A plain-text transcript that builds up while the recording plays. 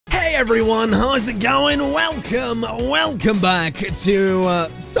Hey everyone, how's it going? Welcome back to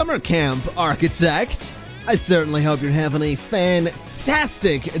Summer Camp Architect. I certainly hope you're having a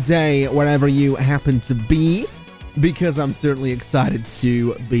fantastic day wherever you happen to be, because I'm certainly excited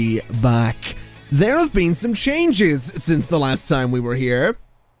to be back. There have been some changes since the last time we were here.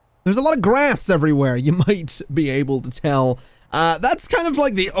 There's a lot of grass everywhere, you might be able to tell. That's kind of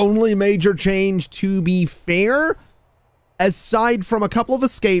like the only major change, to be fair. Aside from a couple of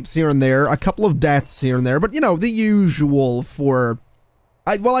escapes here and there, a couple of deaths here and there, but you know, the usual for...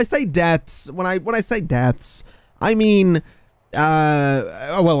 I say deaths, when I say deaths, I mean,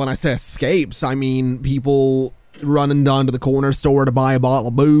 well, when I say escapes, I mean people running down to the corner store to buy a bottle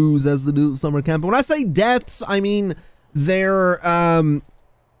of booze as they do at summer camp. When I say deaths, I mean their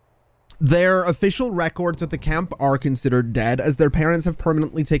official records at the camp are considered dead, as their parents have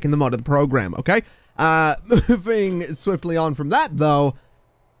permanently taken them out of the program, okay? Moving swiftly on from that, though,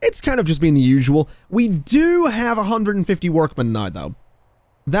 it's kind of just been the usual. We do have 150 workmen now, though.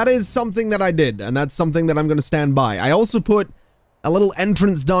 That is something that I did, and that's something that I'm going to stand by. I also put a little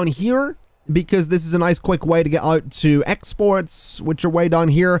entrance down here, because this is a nice quick way to get out to exports, which are way down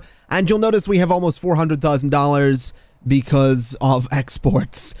here, and you'll notice we have almost $400,000 because of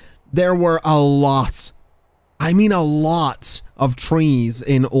exports. There were a lot, I mean a lot, of trees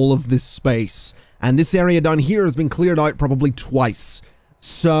in all of this space. And this area down here has been cleared out probably twice.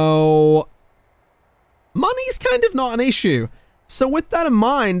 So, money's kind of not an issue. So with that in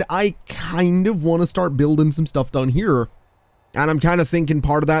mind, I kind of want to start building some stuff down here. And I'm kind of thinking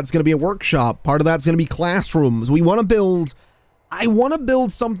part of that's going to be a workshop. Part of that's going to be classrooms. I want to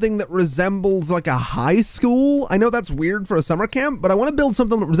build something that resembles like a high school. I know that's weird for a summer camp, but I want to build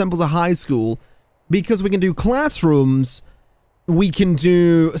something that resembles a high school, because we can do classrooms, we can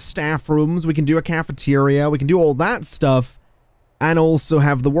do staff rooms, we can do a cafeteria, we can do all that stuff, and also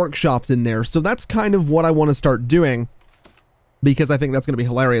have the workshops in there. So that's kind of what I want to start doing, because I think that's going to be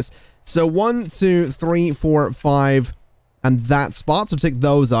hilarious. So 1, 2, 3, 4, 5, and that spot. So take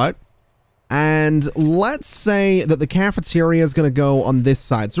those out. And let's say that the cafeteria is going to go on this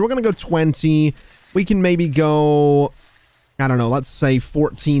side. So we're going to go 20. We can maybe go, I don't know, let's say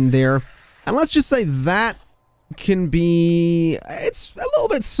 14 there. And let's just say that can be, it's a little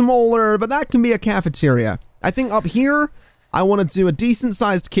bit smaller, but that can be a cafeteria. I think up here, I want to do a decent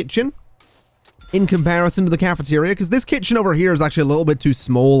sized kitchen in comparison to the cafeteria, because this kitchen over here is actually a little bit too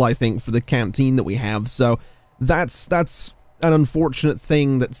small, I think, for the canteen that we have. So that's an unfortunate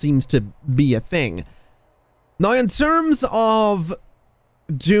thing that seems to be a thing. Now, in terms of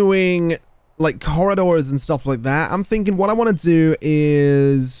doing like corridors and stuff like that, I'm thinking what I want to do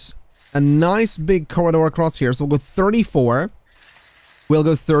is a nice big corridor across here. So we'll go 34. We'll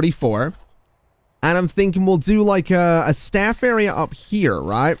go 34. And I'm thinking we'll do like a staff area up here,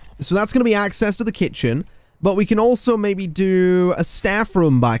 right? So that's going to be access to the kitchen, but we can also maybe do a staff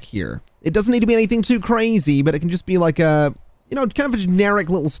room back here. It doesn't need to be anything too crazy, but it can just be like a, you know, kind of a generic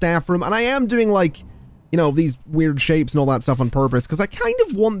little staff room. And I am doing like, you know, these weird shapes and all that stuff on purpose, because I kind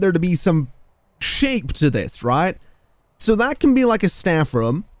of want there to be some shape to this, right? So that can be like a staff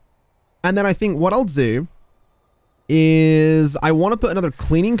room. And then I think what I'll do is I want to put another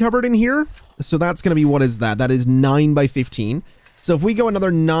cleaning cupboard in here. So that's going to be, what is that? That is 9 by 15. So if we go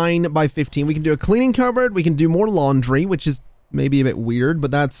another 9 by 15, we can do a cleaning cupboard. We can do more laundry, which is maybe a bit weird, but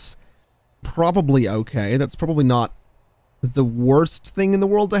that's probably okay. That's probably not the worst thing in the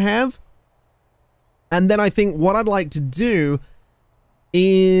world to have. And then I think what I'd like to do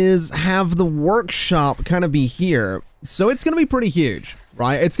is have the workshop kind of be here. So it's going to be pretty huge,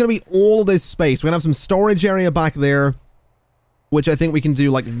 right? It's going to be all this space. We're going to have some storage area back there, which I think we can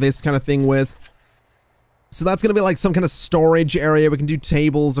do like this kind of thing with. So that's going to be like some kind of storage area. We can do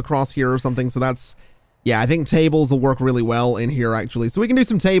tables across here or something. So that's, yeah, I think tables will work really well in here actually. So we can do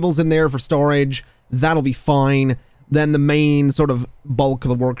some tables in there for storage. That'll be fine. Then the main sort of bulk of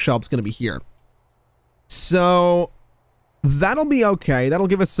the workshop's going to be here. So that'll be okay. That'll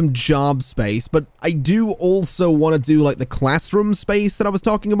give us some job space, but I do also want to do like the classroom space that I was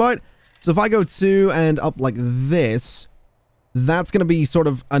talking about. So if I go 2 and up like this, that's going to be sort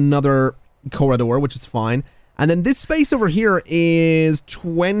of another corridor, which is fine. And then this space over here is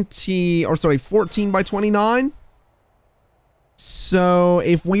 14 by 29. So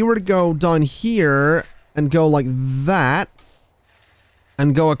if we were to go down here and go like that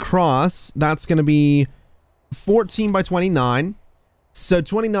and go across, that's going to be 14 by 29. So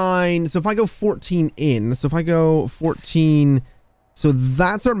 29, so if I go 14 in, so if I go 14, so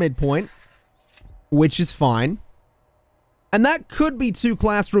that's our midpoint, which is fine. And that could be 2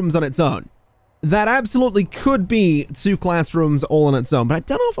 classrooms on its own. that absolutely could be 2 classrooms all on its own, but I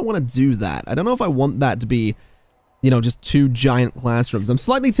don't know if I want to do that. I don't know if I want that to be, you know, just 2 giant classrooms. I'm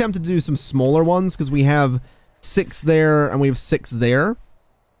slightly tempted to do some smaller ones because we have 6 there and we have 6 there.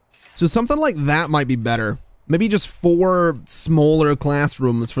 So something like that might be better. Maybe just 4 smaller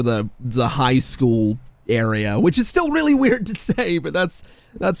classrooms for the high school area, which is still really weird to say, but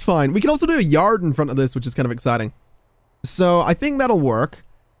that's fine. We can also do a yard in front of this, which is kind of exciting. So I think that'll work.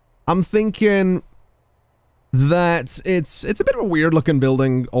 I'm thinking that it's a bit of a weird looking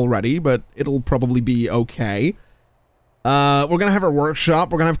building already, but it'll probably be okay. We're gonna have our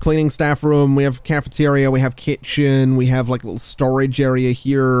workshop, we're gonna have cleaning staff room, we have cafeteria, we have kitchen, we have like a little storage area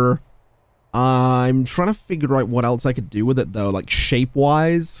here. I'm trying to figure out what else I could do with it though, like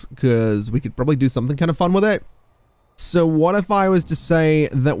shape-wise, because we could probably do something kind of fun with it. So what if I was to say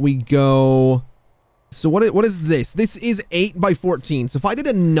that we go... So what is this? This is 8 by 14. So if I did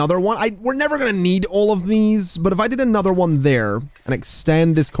another one, we're never going to need all of these, but if I did another one there and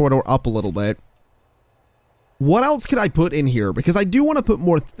extend this corridor up a little bit, what else could I put in here? Because I do want to put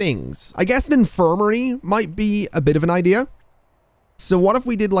more things. I guess an infirmary might be a bit of an idea. So what if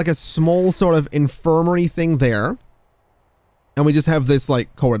we did like a small sort of infirmary thing there, and we just have this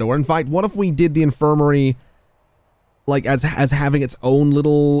like corridor? In fact, what if we did the infirmary like as having its own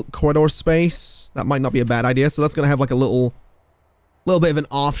little corridor space? That might not be a bad idea. So that's going to have like a little bit of an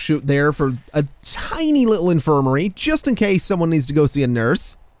offshoot there for a tiny little infirmary, just in case someone needs to go see a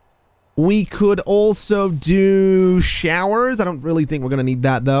nurse. We could also do showers. I don't really think we're going to need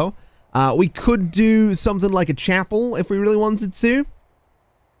that though. We could do something like a chapel if we really wanted to.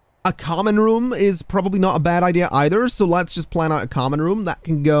 A common room is probably not a bad idea either. So let's just plan out a common room that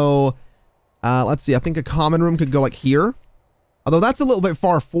can go... let's see, I think a common room could go like here. Although that's a little bit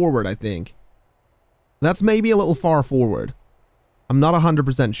far forward, I think. That's maybe a little far forward. I'm not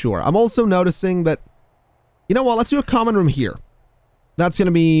 100% sure. I'm also noticing that, you know what, let's do a common room here. That's going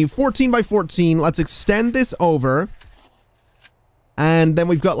to be 14 by 14. Let's extend this over. And then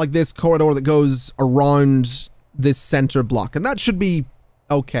we've got like this corridor that goes around this center block. And that should be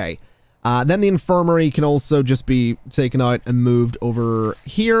okay. Then the infirmary can also just be taken out and moved over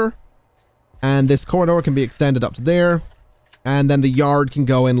here. And this corridor can be extended up to there. And then the yard can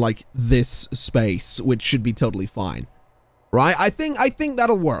go in like this space, which should be totally fine. Right? I think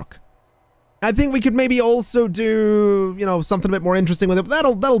that'll work. I think we could maybe also do, you know, something a bit more interesting with it, but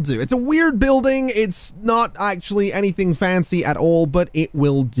that'll do. It's a weird building. It's not actually anything fancy at all, but it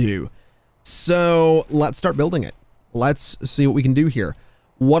will do. So let's start building it. Let's see what we can do here.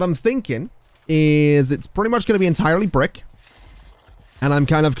 What I'm thinking is it's pretty much going to be entirely brick. And I'm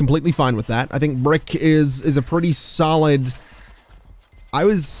kind of completely fine with that. I think brick is a pretty solid... I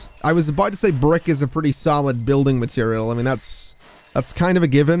was about to say brick is a pretty solid building material. I mean, that's kind of a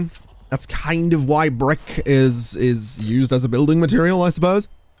given. That's kind of why brick is used as a building material, I suppose.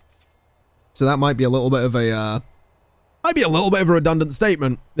 So that might be a little bit of a redundant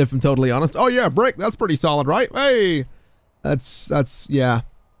statement, if I'm totally honest. Oh yeah, brick, that's pretty solid, right? Hey, that's yeah,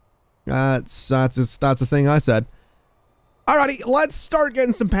 that's a thing I said. Alrighty, let's start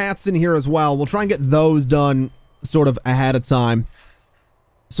getting some paths in here as well. We'll try and get those done sort of ahead of time.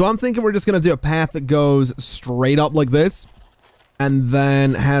 So I'm thinking we're just gonna do a path that goes straight up like this, and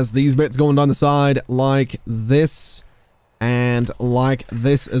then has these bits going down the side like this, and like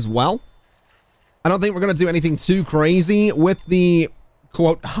this as well. I don't think we're gonna do anything too crazy with the,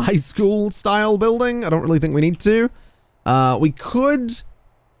 quote, high school style building. I don't really think we need to. We could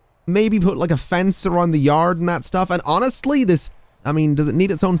maybe put like a fence around the yard and that stuff. And honestly, this, I mean, does it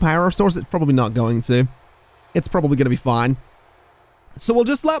need its own power source? It's probably not going to. It's probably gonna be fine. So we'll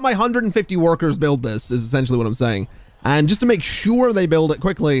just let my 150 workers build this, is essentially what I'm saying. And just to make sure they build it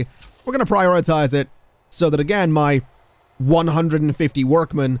quickly, we're going to prioritize it so that, again, my 150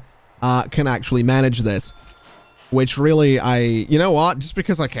 workmen can actually manage this. Which really, you know what, just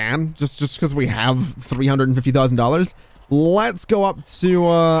because I can, just because we have $350,000, let's go up to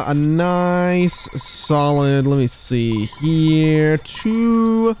a nice, solid, let me see here,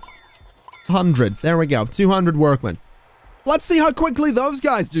 200. There we go, 200 workmen. Let's see how quickly those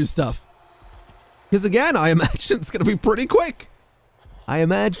guys do stuff. Because again, I imagine it's going to be pretty quick. I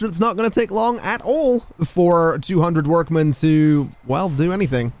imagine it's not going to take long at all for 200 workmen to, well, do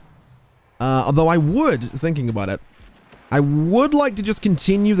anything. Although I would, thinking about it, I would like to just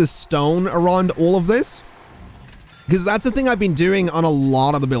continue the stone around all of this. Because that's the thing I've been doing on a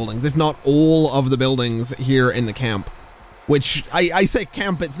lot of the buildings, if not all of the buildings here in the camp. Which, I say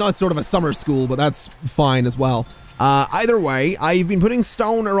camp, it's not sort of a summer school, but that's fine as well. Either way, I've been putting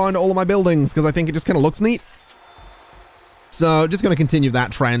stone around all of my buildings because I think it just kind of looks neat. So just going to continue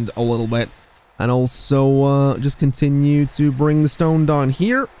that trend a little bit. And also just continue to bring the stone down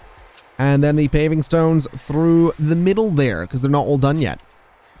here. And then the paving stones through the middle there, because they're not all done yet.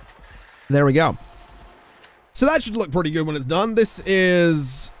 There we go. So that should look pretty good when it's done. This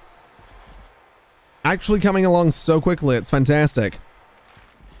is actually coming along so quickly. It's fantastic.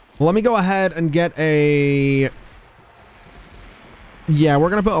 Well, let me go ahead and get a... Yeah, we're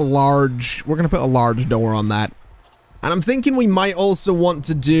gonna put a large door on that. And I'm thinking we might also want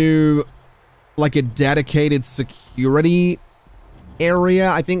to do like a dedicated security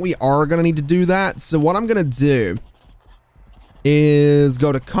area. I think we are gonna need to do that. So what I'm gonna do is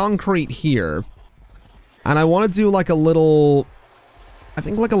go to concrete here. And I want to do like a little, I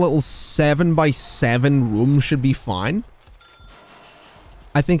think like a little 7x7 room should be fine.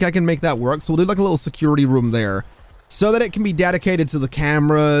 I think I can make that work. So we'll do like a little security room there so that it can be dedicated to the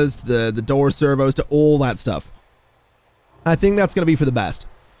cameras, the door servos, to all that stuff. I think that's going to be for the best.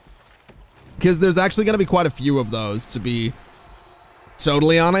 Because there's actually going to be quite a few of those, to be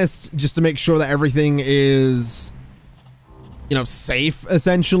totally honest, just to make sure that everything is, you know, safe,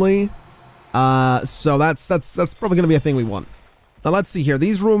 essentially. So that's probably going to be a thing we want. Now let's see here.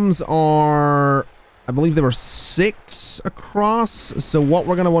 These rooms are, I believe there were 6 across. So what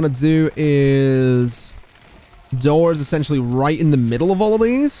we're going to want to do is doors essentially right in the middle of all of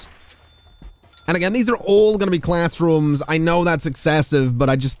these. And again, these are all going to be classrooms. I know that's excessive, but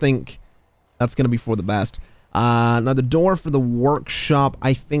I just think that's going to be for the best. Now the door for the workshop,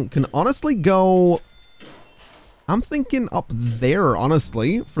 I think, can honestly go... I'm thinking up there,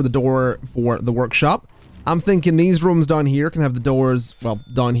 honestly, for the door for the workshop. I'm thinking these rooms down here can have the doors, well,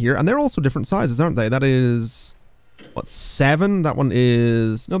 down here. And they're also different sizes, aren't they? That is, what, 7? That one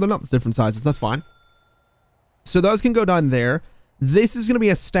is... No, they're not different sizes. That's fine. So those can go down there. This is going to be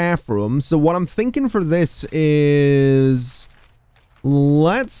a staff room. So what I'm thinking for this is...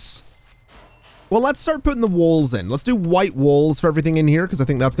 Let's start putting the walls in. Let's do white walls for everything in here, because I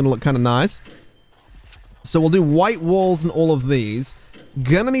think that's going to look kind of nice. So we'll do white walls in all of these.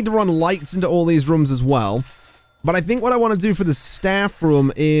 Gonna need to run lights into all these rooms as well. But I think what I want to do for the staff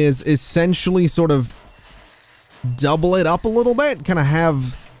room is essentially sort of double it up a little bit. Kind of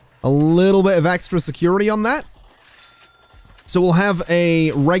have a little bit of extra security on that. So we'll have a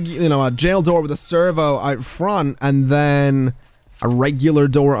a jail door with a servo out front, and then a regular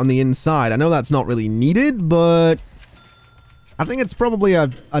door on the inside. I know that's not really needed, but I think it's probably a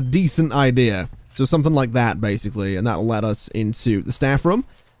decent idea. So something like that, basically, and that'll let us into the staff room.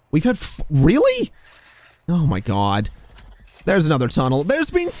 We've had... Really? Oh my god. There's another tunnel. There's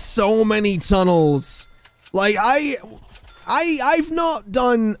been so many tunnels. Like, I've not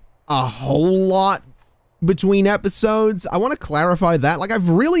done a whole lot between episodes. I want to clarify that. Like, I've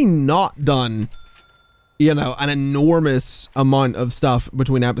really not done, you know, an enormous amount of stuff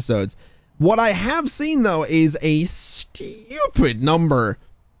between episodes. What I have seen, though, is a stupid number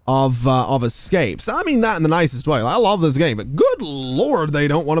of escapes. I mean that in the nicest way. I love this game, but good lord, they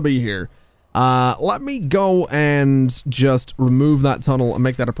don't want to be here. Let me go and just remove that tunnel and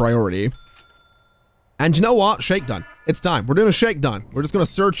make that a priority. And you know what? Shakedown. It's time. We're doing a shakedown. We're just going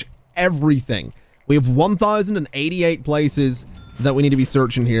to search everything. We have 1,088 places that we need to be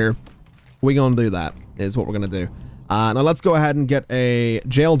searching here. We're going to do that, is what we're going to do. Now let's go ahead and get a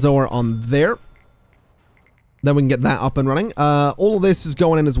jail door on there. Then we can get that up and running. All of this is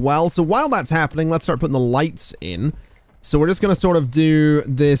going in as well. So while that's happening, let's start putting the lights in. So we're just going to sort of do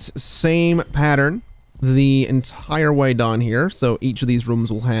this same pattern the entire way down here. So each of these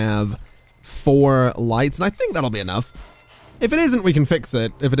rooms will have 4 lights, and I think that'll be enough. If it isn't, we can fix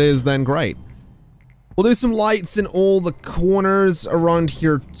it. If it is, then great. We'll do some lights in all the corners around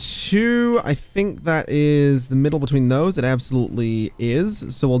here too. I think that is the middle between those. It absolutely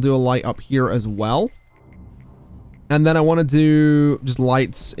is. So we'll do a light up here as well. And then I want to do just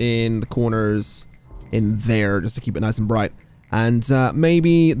lights in the corners in there, just to keep it nice and bright. And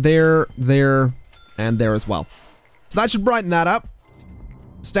maybe there, and there as well. So that should brighten that up.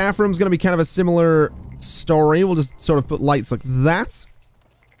 Staff room's going to be kind of a similar story. We'll just sort of put lights like that.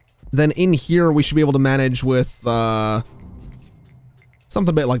 Then in here, we should be able to manage with something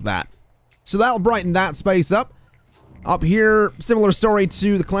a bit like that. So that'll brighten that space up. Up here, similar story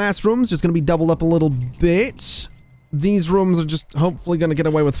to the classrooms, just going to be doubled up a little bit. These rooms are just hopefully going to get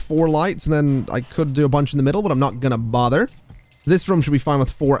away with 4 lights, and then I could do a bunch in the middle, but I'm not going to bother. This room should be fine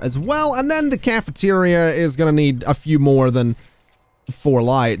with 4 as well, and then the cafeteria is going to need a few more than 4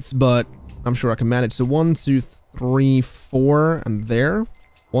 lights, but I'm sure I can manage. So 1, 2, 3, 4, and there.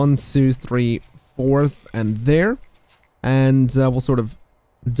 1, 2, 3, 4th, and there. And we'll sort of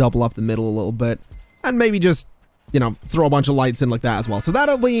double up the middle a little bit, and maybe just you know, throw a bunch of lights in like that as well. So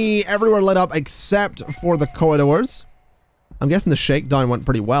that'll be everywhere lit up except for the corridors. I'm guessing the shakedown went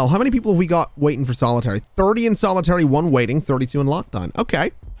pretty well. How many people have we got waiting for solitary? 30 in solitary, 1 waiting, 32 in lockdown.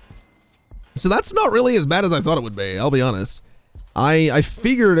 Okay. So that's not really as bad as I thought it would be, I'll be honest. I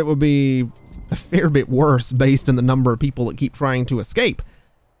figured it would be a fair bit worse based on the number of people that keep trying to escape.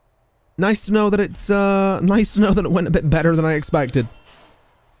 Nice to know that it's, nice to know that it went a bit better than I expected.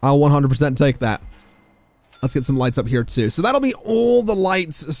 I'll 100% take that. Let's get some lights up here too. So that'll be all the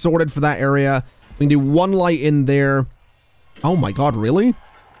lights sorted for that area. We can do 1 light in there. Oh my god, really?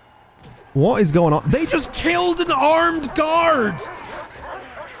 What is going on? They just killed an armed guard!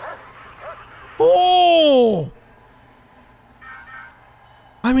 Oh!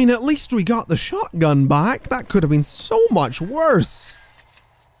 I mean, at least we got the shotgun back. That could have been so much worse.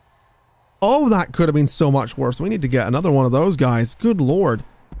 Oh, that could have been so much worse. We need to get another one of those guys. Good lord.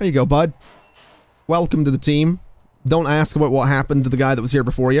 There you go, bud. Welcome to the team. Don't ask about what happened to the guy that was here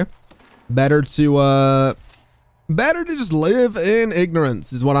before you. Better to just live in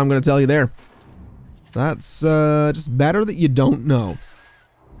ignorance is what I'm going to tell you there. That's just better that you don't know.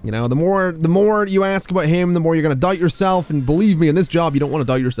 You know, the more you ask about him, the more you're going to doubt yourself. And believe me, in this job, you don't want to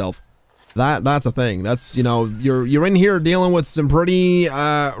doubt yourself. That's a thing. That's, you know, you're in here dealing with some pretty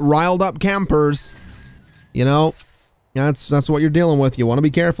riled up campers. You know, that's what you're dealing with. You want to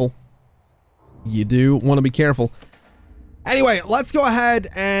be careful. You do want to be careful. Anyway, let's go ahead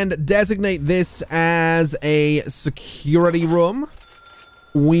and designate this as a security room.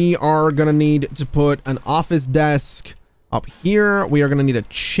 We are going to need to put an office desk up here. We are going to need a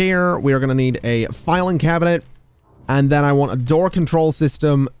chair. We are going to need a filing cabinet. And then I want a door control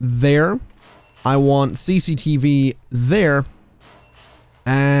system there. I want CCTV there.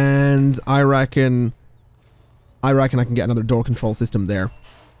 And I reckon I can get another door control system there.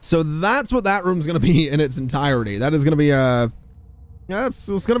 So that's what that room's going to be in its entirety. That is going to be a... Yeah, it's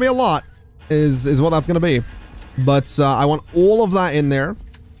going to be a lot, is what that's going to be. But I want all of that in there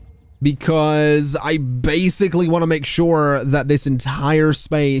because I basically want to make sure that this entire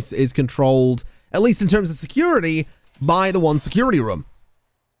space is controlled, at least in terms of security, by the one security room.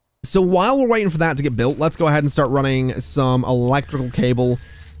 So while we're waiting for that to get built, let's go ahead and start running some electrical cable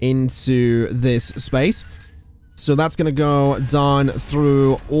into this space. So that's going to go down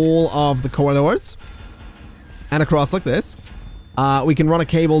through all of the corridors and across like this. We can run a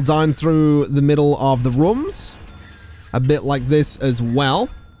cable down through the middle of the rooms, a bit like this as well.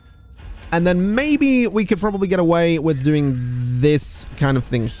 And then maybe we could probably get away with doing this kind of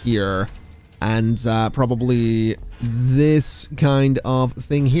thing here and probably this kind of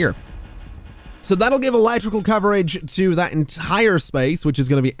thing here. So that'll give electrical coverage to that entire space, which is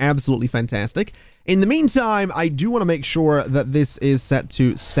going to be absolutely fantastic. In the meantime, I do want to make sure that this is set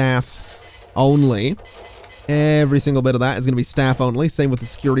to staff only. Every single bit of that is going to be staff only. Same with the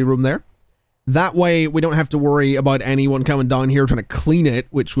security room there. That way, we don't have to worry about anyone coming down here trying to clean it,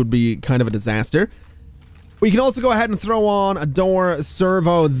 which would be kind of a disaster. We can also go ahead and throw on a door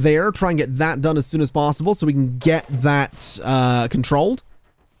servo there. Try and get that done as soon as possible so we can get that controlled.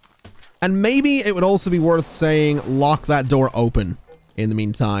 And maybe it would also be worth saying lock that door open in the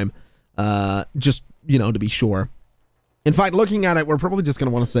meantime. Just, you know, to be sure. In fact, looking at it, we're probably just going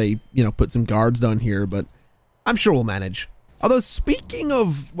to want to say, you know, put some guards down here, but I'm sure we'll manage. Although, speaking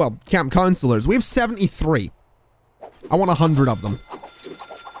of, well, camp counselors, we have 73. I want 100 of them.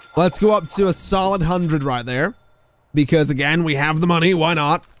 Let's go up to a solid 100 right there. Because, again, we have the money. Why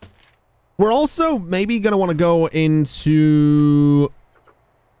not? We're also maybe going to want to go into...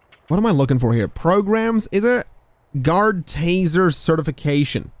 What am I looking for here? Programs, is it? Guard Taser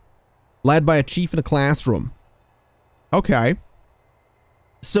Certification. Led by a chief in a classroom. Okay.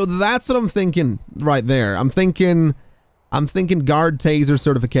 So that's what I'm thinking right there. I'm thinking guard taser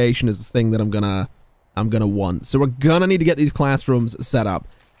certification is the thing that I'm gonna want. So we're gonna need to get these classrooms set up.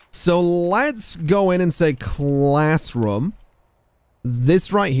 So let's go in and say classroom.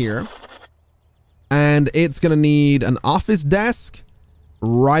 This right here. And it's gonna need an office desk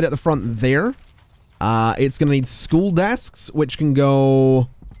right at the front there. It's gonna need school desks, which can go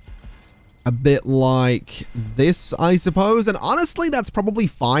a bit like this, I suppose. And honestly, that's probably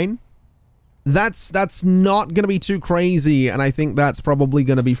fine. That's not going to be too crazy, and I think that's probably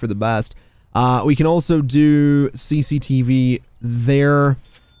going to be for the best. We can also do CCTV there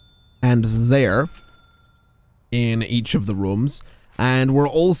and there in each of the rooms. And we're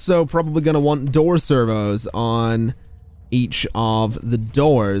also probably going to want door servos on each of the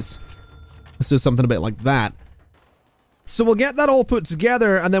doors. So something a bit like that. So we'll get that all put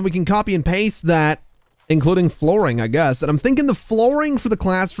together, and then we can copy and paste that including flooring, I guess. And I'm thinking the flooring for the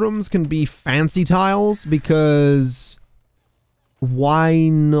classrooms can be fancy tiles because why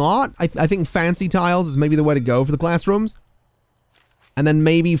not? I think fancy tiles is maybe the way to go for the classrooms. And then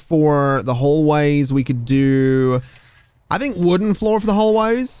maybe for the hallways, we could do, I think, wooden floor for the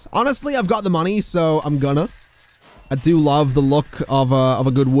hallways. Honestly, I've got the money, so I'm gonna. I do love the look of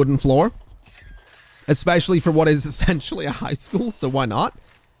a good wooden floor, especially for what is essentially a high school, so why not?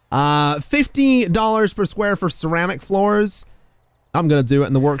 $50 per square for ceramic floors. I'm gonna do it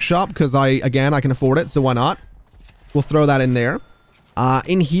in the workshop because I can afford it, so why not? We'll throw that in there.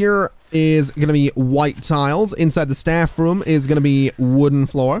 In here is gonna be white tiles. Inside the staff room is gonna be wooden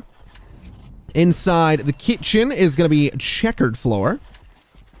floor. Inside the kitchen is gonna be checkered floor.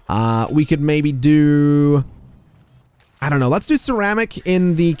 We could maybe do, I don't know, let's do ceramic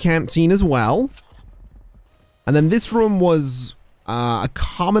in the canteen as well. And then this room was a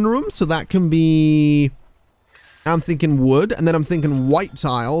common room, so that can be, I'm thinking wood, and then I'm thinking white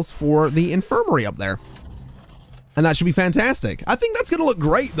tiles for the infirmary up there. And that should be fantastic. I think that's gonna look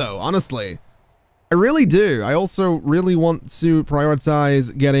great though, honestly. I really do. I also really want to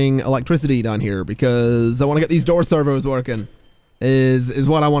prioritize getting electricity down here because I want to get these door servos working, is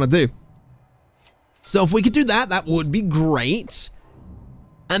what I want to do. So if we could do that, that would be great.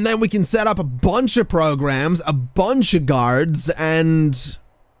 And then we can set up a bunch of programs, a bunch of guards, and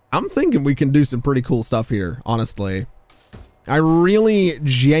I'm thinking we can do some pretty cool stuff here, honestly. I really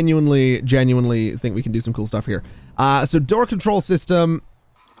genuinely think we can do some cool stuff here. So door control system,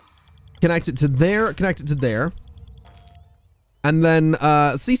 connect it to there, connect it to there. And then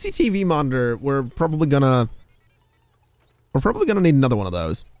CCTV monitor, we're probably gonna need another one of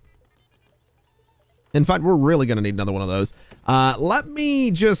those. In fact, we're really going to need another one of those. Let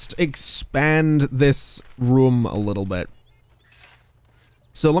me just expand this room a little bit.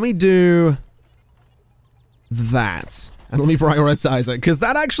 So let me do that. And let me prioritize it, because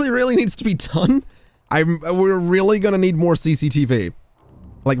that actually really needs to be done. We're really going to need more CCTV.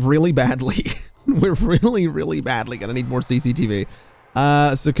 Like, really badly. We're really badly going to need more CCTV.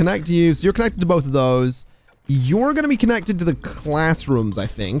 So connect you. So you're connected to both of those. You're going to be connected to the classrooms, I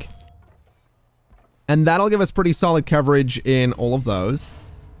think. And that'll give us pretty solid coverage in all of those.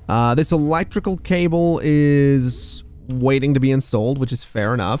 This electrical cable is waiting to be installed, which is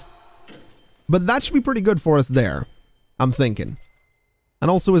fair enough. But that should be pretty good for us there, I'm thinking. And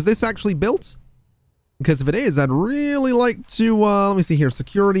also, is this actually built? Because if it is, I'd really like to, let me see here,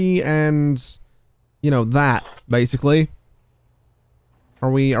 security and, you know, that, basically.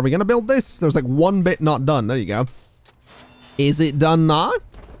 Are we gonna build this? There's like one bit not done. There you go. Is it done now?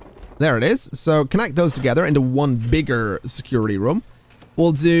 There it is. So connect those together into one bigger security room.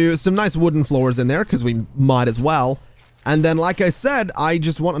 We'll do some nice wooden floors in there because we might as well. And then, like I said, I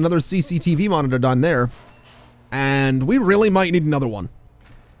just want another CCTV monitor down there. And we really might need another one.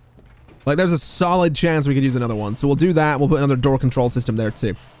 Like, there's a solid chance we could use another one. So we'll do that. We'll put another door control system there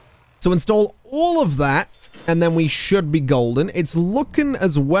too. So install all of that, and then we should be golden. It's looking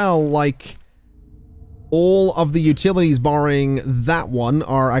as well like all of the utilities barring that one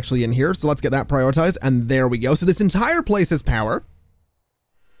are actually in here. So let's get that prioritized. And there we go. So this entire place has power.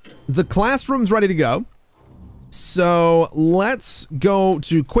 The classroom's ready to go. So let's go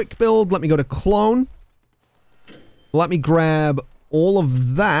to quick build. Let me go to clone. Let me grab all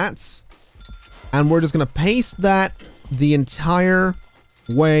of that. And we're just going to paste that the entire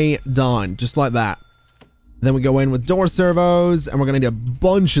way down. Just like that. Then we go in with door servos, and we're going to need a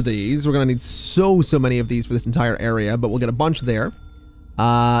bunch of these. We're going to need so many of these for this entire area, but we'll get a bunch there.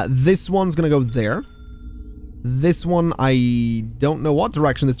 This one's going to go there. This one, I don't know what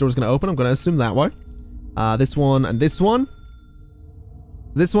direction this door is going to open. I'm going to assume that way. This one and this one.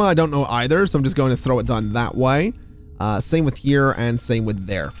 This one I don't know either, so I'm just going to throw it down that way. Same with here and same with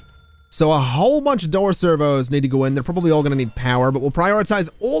there. So a whole bunch of door servos need to go in. They're probably all going to need power, but we'll prioritize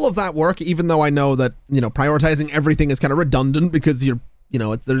all of that work, even though I know that, you know, prioritizing everything is kind of redundant because they're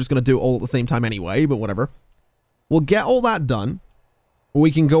just going to do it all at the same time anyway, but whatever. We'll get all that done.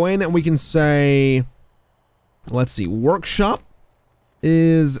 We can go in and we can say, let's see, workshop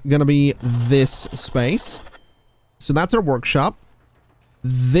is going to be this space. So that's our workshop.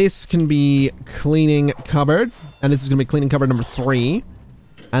 This can be cleaning cupboard, and this is going to be cleaning cupboard number 3.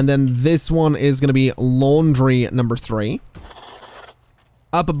 And then this one is going to be laundry number 3.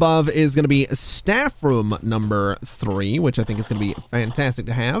 Up above is going to be staff room number 3, which I think is going to be fantastic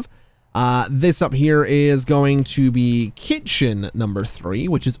to have. This up here is going to be kitchen number 3,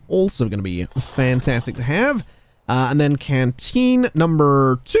 which is also going to be fantastic to have. And then canteen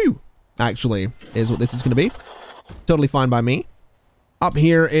number 2, actually, is what this is going to be. Totally fine by me. Up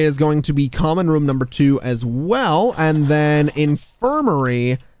here is going to be common room number 2 as well. And then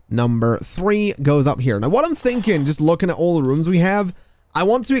infirmary number 3 goes up here. Now, what I'm thinking, just looking at all the rooms we have, I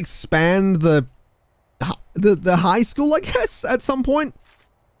want to expand the high school, I guess, at some point.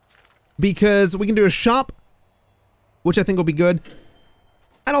 Because we can do a shop, which I think will be good.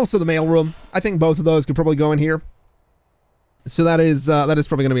 And also the mail room. I think both of those could probably go in here. So that is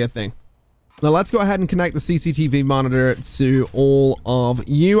probably going to be a thing. Now let's go ahead and connect the CCTV monitor to all of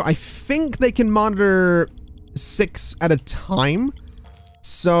you. I think they can monitor 6 at a time.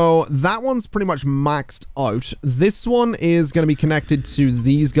 So that one's pretty much maxed out. This one is going to be connected to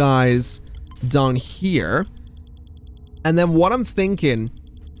these guys down here. And then what I'm thinking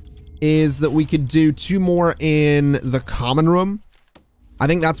is that we could do 2 more in the common room. I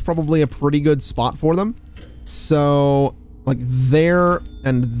think that's probably a pretty good spot for them. So, like there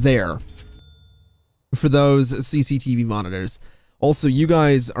and there for those CCTV monitors. Also, you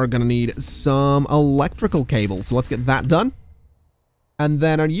guys are going to need some electrical cables. So let's get that done. And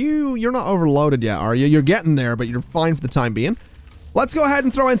then you're not overloaded yet, are you? You're getting there, but you're fine for the time being. Let's go ahead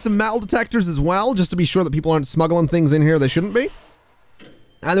and throw in some metal detectors as well, just to be sure that people aren't smuggling things in here they shouldn't be.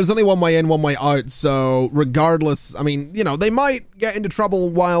 And there's only one way in, one way out, so regardless, I mean, you know, they might get into trouble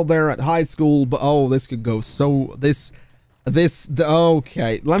while they're at high school, but oh, this could go so,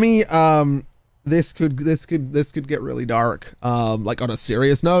 okay, let me, this could get really dark. Like on a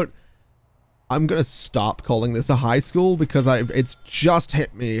serious note, I'm gonna stop calling this a high school because it's just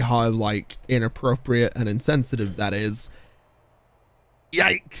hit me how, like, inappropriate and insensitive that is.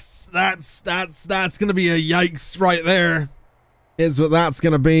 Yikes, that's gonna be a yikes right there. Is what that's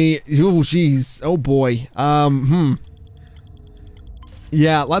gonna be. Oh jeez. Oh boy.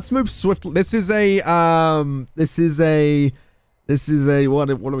 Yeah, let's move swiftly. This is a what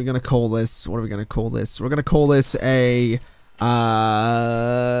are we gonna call this? What are we gonna call this? We're gonna call this a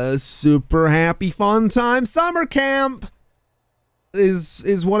super happy fun time summer camp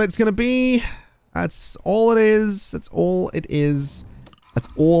is what it's gonna be. That's all it is. That's all it is. That's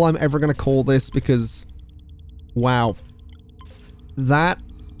all I'm ever gonna call this because wow. That,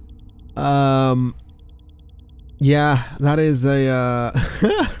 yeah, that is a,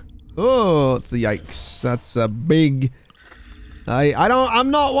 oh, it's a yikes. That's a big, I don't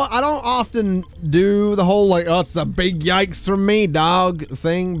often do the whole, like, oh, it's a big yikes from me, dog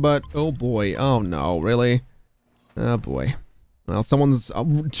thing, but, oh boy, oh no, really? Oh boy. Well, someone's,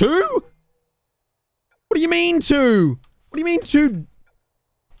 2? What do you mean 2? What do you mean 2?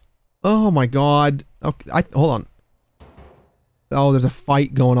 Oh my god. Okay, hold on. Oh, there's a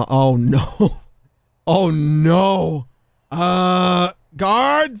fight going on. Oh no. Oh no.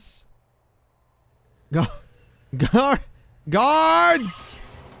 Guards. Guards.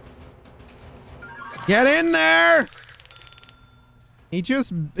 Get in there. He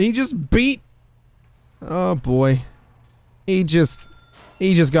just beat. Oh boy. He just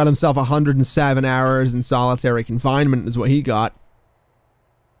got himself 107 hours in solitary confinement is what he got.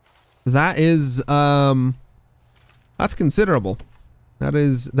 That is, that's considerable. That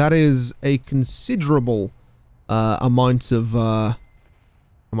is a considerable amount of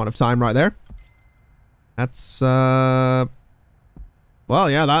time right there. That's well,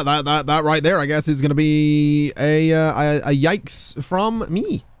 yeah, that right there, I guess, is gonna be a yikes from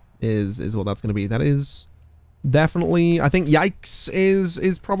me. Is what that's gonna be. That is definitely. I think yikes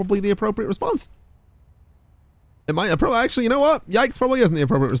is probably the appropriate response. It might probably actually. You know what? Yikes probably isn't the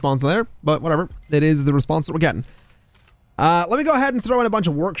appropriate response there, but whatever. It is the response that we're getting. Let me go ahead and throw in a bunch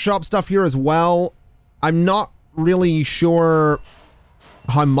of workshop stuff here as well. I'm not really sure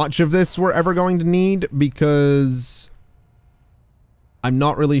how much of this we're ever going to need because I'm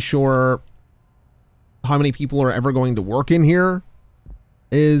not really sure how many people are ever going to work in here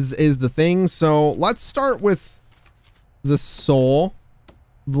is the thing. So let's start with the saw.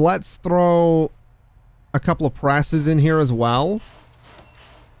 Let's throw a couple of presses in here as well.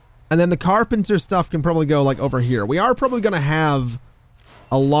 And then the carpenter stuff can probably go like over here. We are probably going to have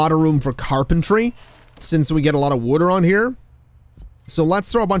a lot of room for carpentry since we get a lot of wood around here. So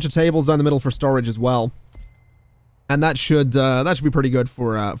let's throw a bunch of tables down the middle for storage as well. And that should be pretty good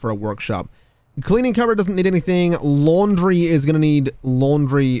for a workshop. Cleaning cupboard doesn't need anything. Laundry is going to need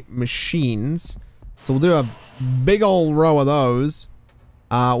laundry machines. So we'll do a big old row of those.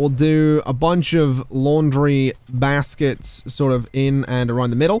 We'll do a bunch of laundry baskets sort of in and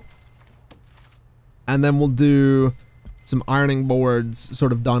around the middle. And then we'll do some ironing boards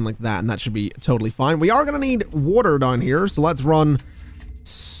sort of done like that, and that should be totally fine. We are going to need water down here, so let's run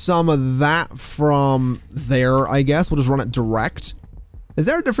some of that from there, I guess. We'll just run it direct. Is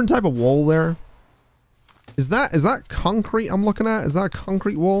there a different type of wall there? Is that concrete I'm looking at? Is that a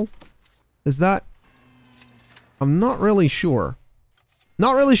concrete wall? Is that... I'm not really sure.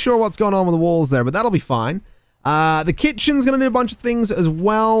 Not really sure what's going on with the walls there, but that'll be fine. The kitchen's gonna do a bunch of things as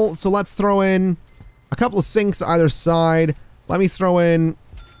well, so let's throw in a couple of sinks either side. Let me throw in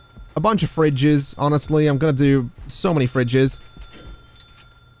a bunch of fridges, honestly. I'm gonna do so many fridges.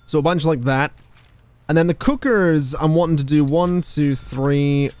 So a bunch like that. And then the cookers, I'm wanting to do 1, 2,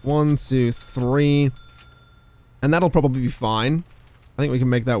 3, 1, 2, 3. And that'll probably be fine. I think we can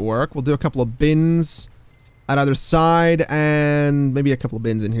make that work. We'll do a couple of bins at either side and maybe a couple of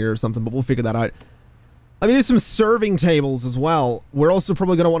bins in here or something, but we'll figure that out. Let me do some serving tables as well. We're also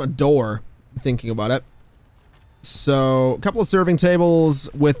probably going to want a door, thinking about it. So, a couple of serving tables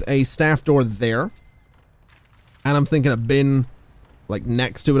with a staff door there. And I'm thinking a bin, like,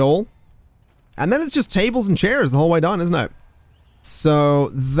 next to it all. And then it's just tables and chairs the whole way down, isn't it? So,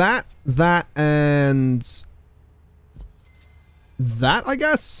 that, and... that, I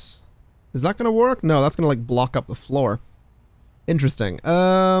guess? Is that gonna work? No, that's gonna, like, block up the floor. Interesting.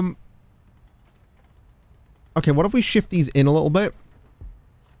 Okay, what if we shift these in a little bit?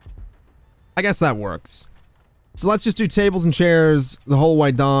 I guess that works. So let's just do tables and chairs the whole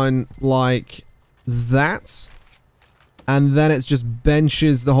way down like that. And then it's just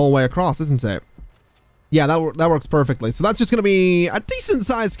benches the whole way across, isn't it? Yeah, that works perfectly. So that's just gonna be a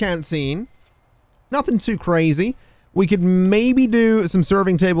decent-sized canteen. Nothing too crazy. We could maybe do some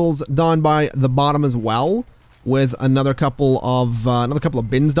serving tables down by the bottom as well, with another couple of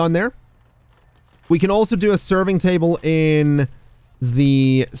bins down there. We can also do a serving table in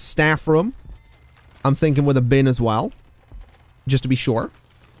the staff room. I'm thinking with a bin as well, just to be sure.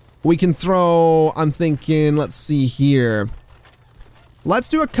 We can throw, I'm thinking, let's see here. Let's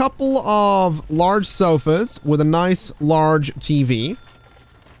do a couple of large sofas with a nice large TV.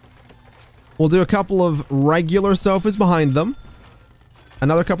 We'll do a couple of regular sofas behind them.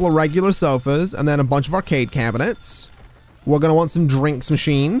 Another couple of regular sofas, and then a bunch of arcade cabinets. We're going to want some drinks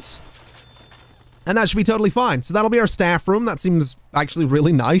machines. And that should be totally fine. So that'll be our staff room. That seems actually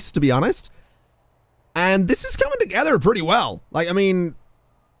really nice, to be honest. And this is coming together pretty well. Like, I mean,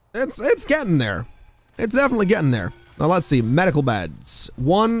 it's getting there. It's definitely getting there. Now, let's see. Medical beds.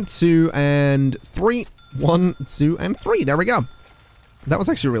 1, 2, and 3. 1, 2, and 3. There we go. That was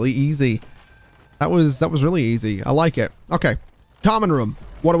actually really easy. That was really easy. I like it. Okay. Common room.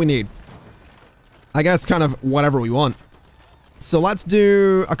 What do we need? I guess kind of whatever we want. So let's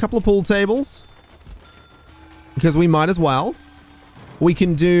do a couple of pool tables. Because we might as well. We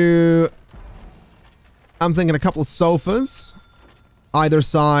can do... I'm thinking a couple of sofas. Either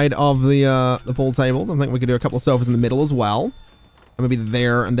side of the pool tables. I'm thinking we could do a couple of sofas in the middle as well. And maybe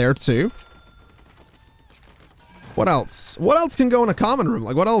there and there too. What else? What else can go in a common room?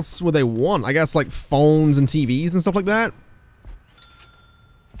 Like, what else would they want? I guess, like, phones and TVs and stuff like that.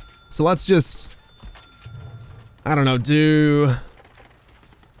 So let's just... I don't know, do...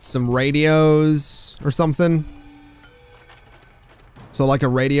 some radios or something. So, like, a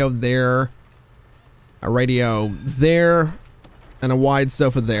radio there. A radio there. And a wide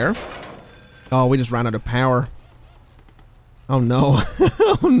sofa there. Oh, we just ran out of power. Oh, no.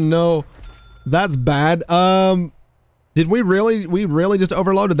 Oh, no. That's bad. Did we really just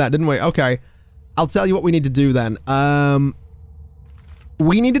overloaded that, didn't we? Okay. I'll tell you what we need to do then.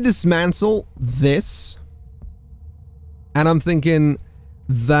 We need to dismantle this. And I'm thinking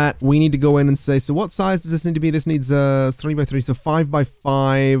that we need to go in and say, so what size does this need to be? This needs 3 by 3, so 5 by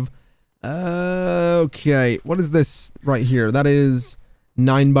 5. Okay. What is this right here? That is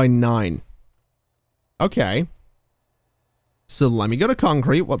 9 by 9. Okay. So let me go to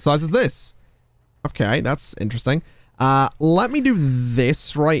concrete. What size is this? Okay, that's interesting. Let me do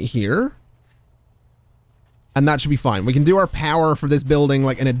this right here. And that should be fine. We can do our power for this building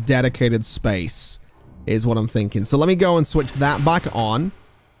like in a dedicated space, is what I'm thinking. So let me go and switch that back on.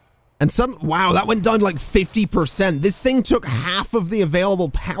 And wow, that went down to like 50%. This thing took half of the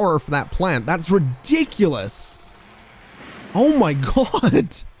available power for that plant. That's ridiculous. Oh my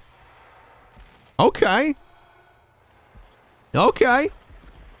god. Okay. Okay.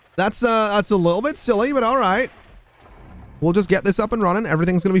 That's a little bit silly, but all right. We'll just get this up and running.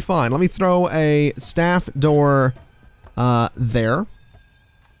 Everything's going to be fine. Let me throw a staff door there.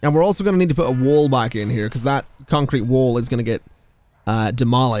 And we're also going to need to put a wall back in here because that concrete wall is going to get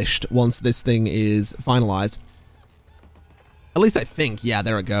demolished once this thing is finalized. At least I think. Yeah,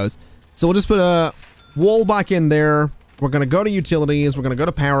 there it goes. So we'll just put a wall back in there. We're going to go to utilities. We're going to go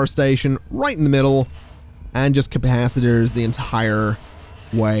to power station right in the middle. And just capacitors the entire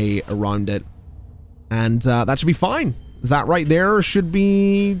way around it. And that should be fine. That right there should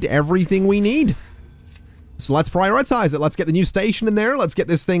be everything we need. So let's prioritize it. Let's get the new station in there. Let's get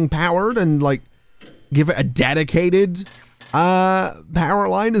this thing powered and like give it a dedicated power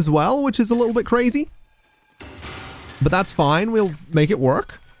line as well, which is a little bit crazy. But that's fine. We'll make it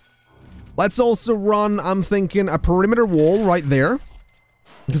work. Let's also run, I'm thinking, a perimeter wall right there,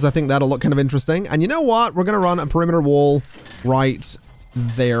 because I think that'll look kind of interesting. And you know what? We're going to run a perimeter wall right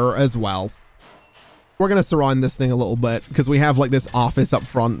there as well. We're going to surround this thing a little bit because we have like this office up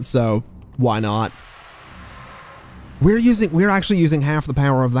front, so why not? We're actually using half the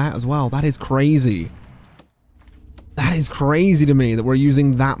power of that as well. That is crazy. That is crazy to me that we're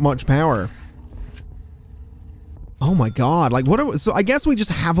using that much power. Oh my god, like what are we, so I guess we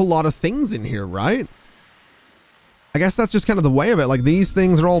just have a lot of things in here, right? I guess that's just kind of the way of it. Like these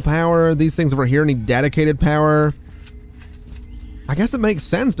things are all power, these things over here need dedicated power. I guess it makes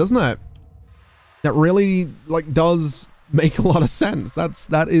sense, doesn't it? That really like does make a lot of sense.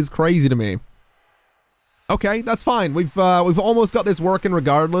 That is crazy to me. Okay, that's fine. We've almost got this working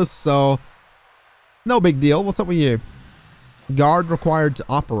regardless, so no big deal. What's up with you? Guard required to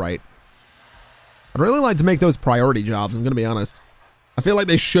operate. I'd really like to make those priority jobs, I'm gonna be honest. I feel like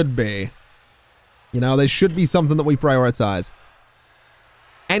they should be. You know, they should be something that we prioritize.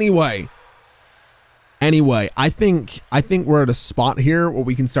 Anyway, I think we're at a spot here where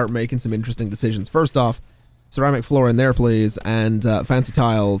we can start making some interesting decisions. First off, ceramic floor in there, please, and fancy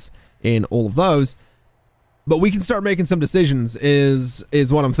tiles in all of those. But we can start making some decisions is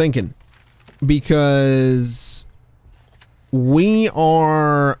what I'm thinking. Because we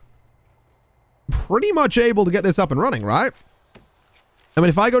are pretty much able to get this up and running, right? I mean,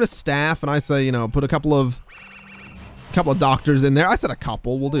 if I go to staff and I say, you know, put a couple of doctors in there. I said a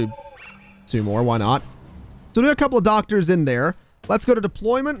couple. We'll do 2 more. Why not? So do a couple of doctors in there. Let's go to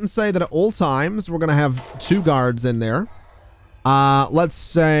deployment and say that at all times we're going to have 2 guards in there. Let's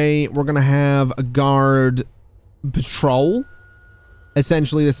say we're going to have a guard patrol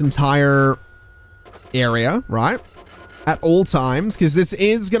essentially this entire area, right? At all times, because this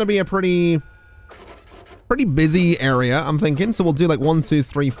is going to be a pretty busy area, I'm thinking. So we'll do like 1, 2,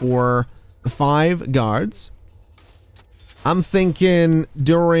 3, 4, 5 guards. I'm thinking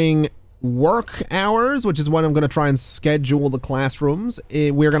during work hours, which is when I'm going to try and schedule the classrooms,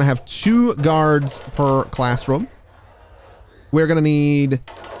 we're going to have 2 guards per classroom. We're going to need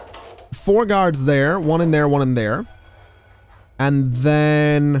 4 guards there, 1 in there, 1 in there. And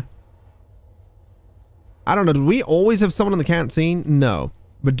then, I don't know, do we always have someone in the canteen? No.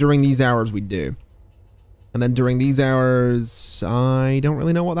 But during these hours, we do. And then during these hours, I don't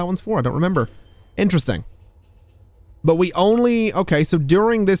really know what that one's for. I don't remember. Interesting. But we only, okay, so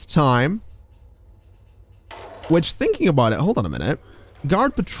during this time, which thinking about it, hold on a minute.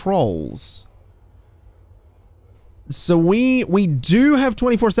 Guard patrols. So we do have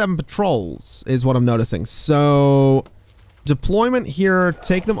 24/7 patrols, is what I'm noticing. So deployment here,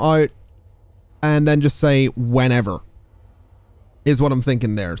 take them out, and then just say whenever, is what I'm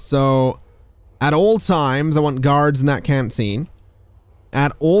thinking there. So at all times, I want guards in that canteen.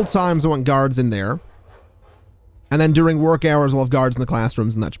 At all times, I want guards in there. And then during work hours, we'll have guards in the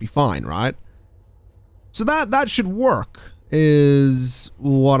classrooms, and that should be fine, right? So that should work, is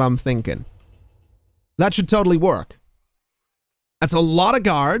what I'm thinking. That should totally work. That's a lot of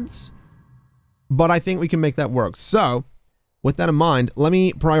guards, but I think we can make that work. So, with that in mind, let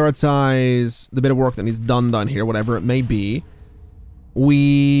me prioritize the bit of work that needs done here, whatever it may be.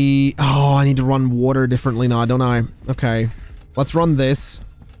 Oh, I need to run water differently now, don't I? Okay, let's run this.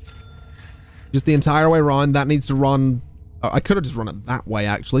 Just the entire way around. That needs to run. I could have just run it that way,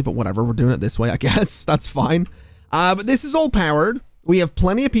 actually, but whatever. We're doing it this way, I guess. That's fine. But this is all powered. We have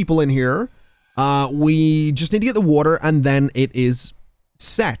plenty of people in here. We just need to get the water, and then it is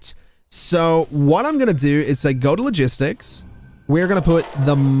set. So what I'm going to do is say go to logistics. We're going to put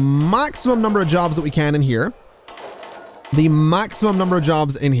the maximum number of jobs that we can in here. The maximum number of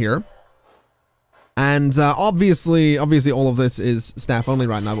jobs in here. And obviously all of this is staff only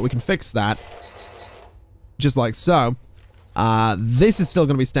right now, but we can fix that. Just like so. This is still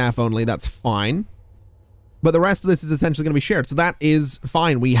going to be staff only, that's fine. But the rest of this is essentially going to be shared, so that is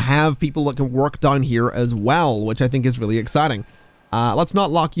fine. We have people that can work down here as well, which I think is really exciting. Let's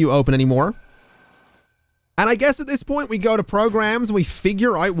not lock you open anymore. And I guess at this point we go to programs and we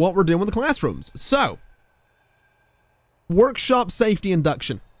figure out what we're doing with the classrooms. So, workshop safety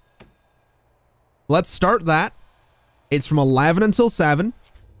induction. Let's start that. It's from 11 until 7,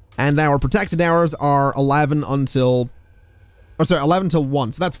 and our protected hours are 11 until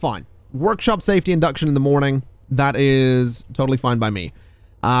 1, so that's fine. Workshop safety induction in the morning, that is totally fine by me.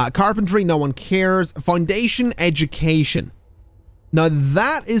 Carpentry, no one cares. Foundation education. Now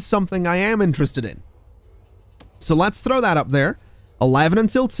that is something I am interested in. So let's throw that up there. 11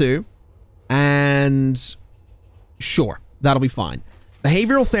 until 2. And sure, that'll be fine.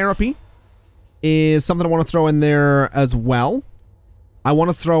 Behavioral therapy is something I want to throw in there as well. I want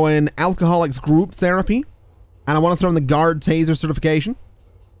to throw in alcoholics group therapy. And I want to throw in the guard taser certification.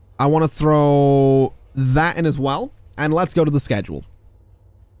 I want to throw that in as well. And let's go to the schedule.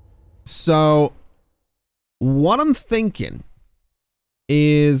 So what I'm thinking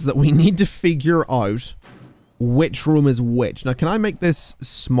is that we need to figure out which room is which. Now, can I make this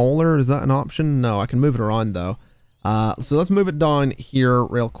smaller? Is that an option? No, I can move it around though. So let's move it down here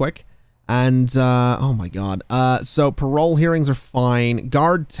real quick. And, oh my God. So parole hearings are fine.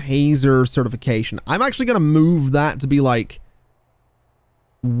 Guard taser certification. I'm actually going to move that to be like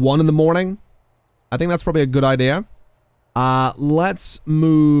 1 in the morning. I think that's probably a good idea. Let's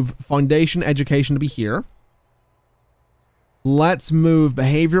move foundation education to be here. Let's move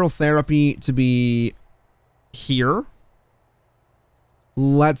behavioral therapy to be here.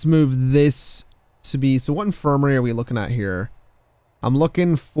 Let's move this to be, so what infirmary are we looking at here? I'm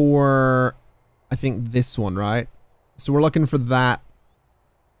looking for, I think this one, right? So we're looking for that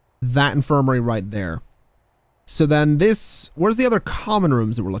infirmary right there. So then this, where's the other common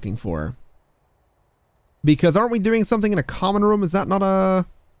rooms that we're looking for? Because aren't we doing something in a common room? Is that not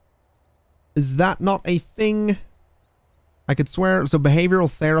a thing? I could swear. So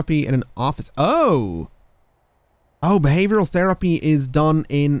behavioral therapy in an office. Oh, behavioral therapy is done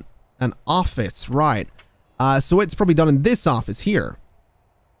in an office, right? So it's probably done in this office here.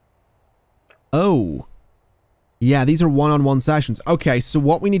 Oh, yeah, these are one-on-one sessions. Okay, so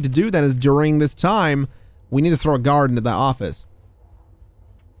what we need to do then is during this time, we need to throw a guard into that office.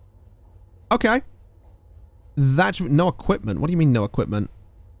 Okay. That should be, no equipment. What do you mean no equipment?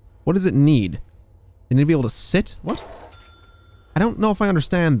 What does it need? They need to be able to sit? What? I don't know if I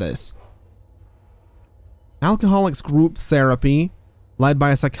understand this. Alcoholics group therapy led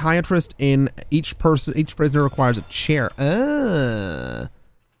by a psychiatrist in each prisoner requires a chair.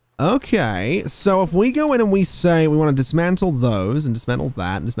 Okay. So if we go in and we say we want to dismantle those and dismantle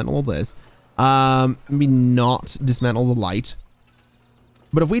that and dismantle all this, maybe not dismantle the light.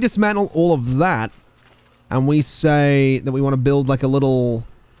 But if we dismantle all of that and we say that we want to build like a little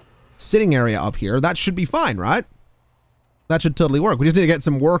sitting area up here, that should be fine, right? That should totally work. We just need to get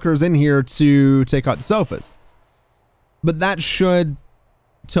some workers in here to take out the sofas. But that should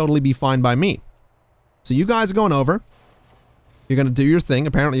totally be fine by me. So you guys are going over. You're going to do your thing.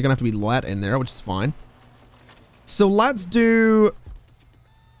 Apparently you're going to have to be let in there, which is fine. So let's do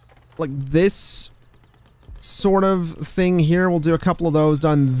like this sort of thing here. We'll do a couple of those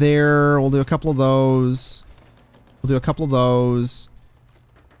down there. We'll do a couple of those. We'll do a couple of those.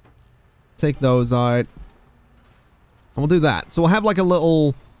 Take those out. And we'll do that. So we'll have like a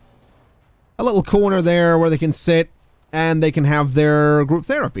little corner there where they can sit and they can have their group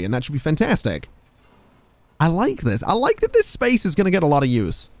therapy, and that should be fantastic. I like this. I like that this space is going to get a lot of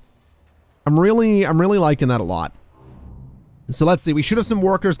use. I'm really liking that a lot. So let's see. We should have some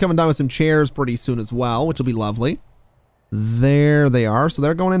workers coming down with some chairs pretty soon as well, which will be lovely. There they are. So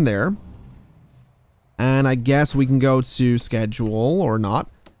they're going in there. And I guess we can go to schedule or not.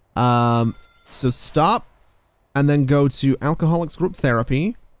 So stop and then go to alcoholics group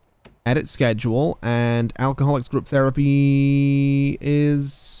therapy, edit schedule, and alcoholics group therapy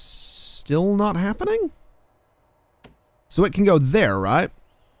is still not happening. So it can go there, right?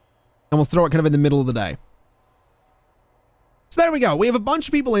 And we'll throw it kind of in the middle of the day. So there we go. We have a bunch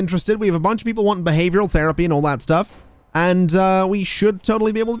of people interested. We have a bunch of people wanting behavioral therapy and all that stuff. And we should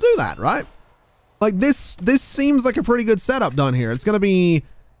totally be able to do that, right? Like this seems like a pretty good setup done here. It's going to be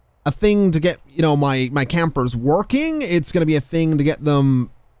a thing to get, you know, my campers working. It's going to be a thing to get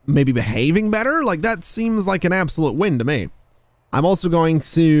them maybe behaving better. Like that seems like an absolute win to me. I'm also going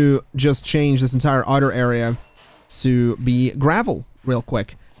to just change this entire outer area to be gravel real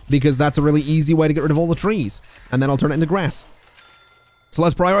quick, because that's a really easy way to get rid of all the trees, and then I'll turn it into grass. So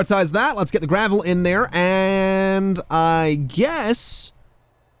let's prioritize that. Let's get the gravel in there, and I guess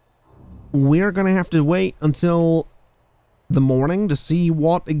we're gonna have to wait until the morning to see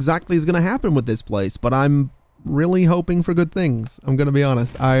what exactly is gonna happen with this place, but I'm really hoping for good things. I'm gonna be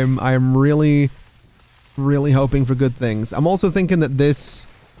honest. I'm really hoping for good things. I'm also thinking that this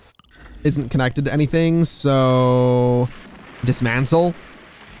isn't connected to anything, so dismantle,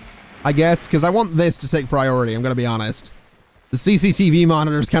 I guess, because I want this to take priority. I'm gonna be honest. The CCTV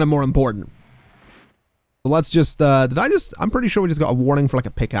monitor is kind of more important. So let's just, I'm pretty sure we just got a warning for like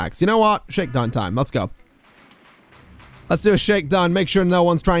a pickaxe. You know what? Shakedown time. Let's go. Let's do a shakedown. Make sure no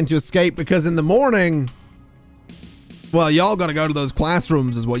one's trying to escape, because in the morning, well, y'all gotta go to those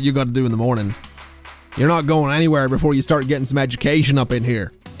classrooms is what you gotta do in the morning. You're not going anywhere before you start getting some education up in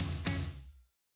here.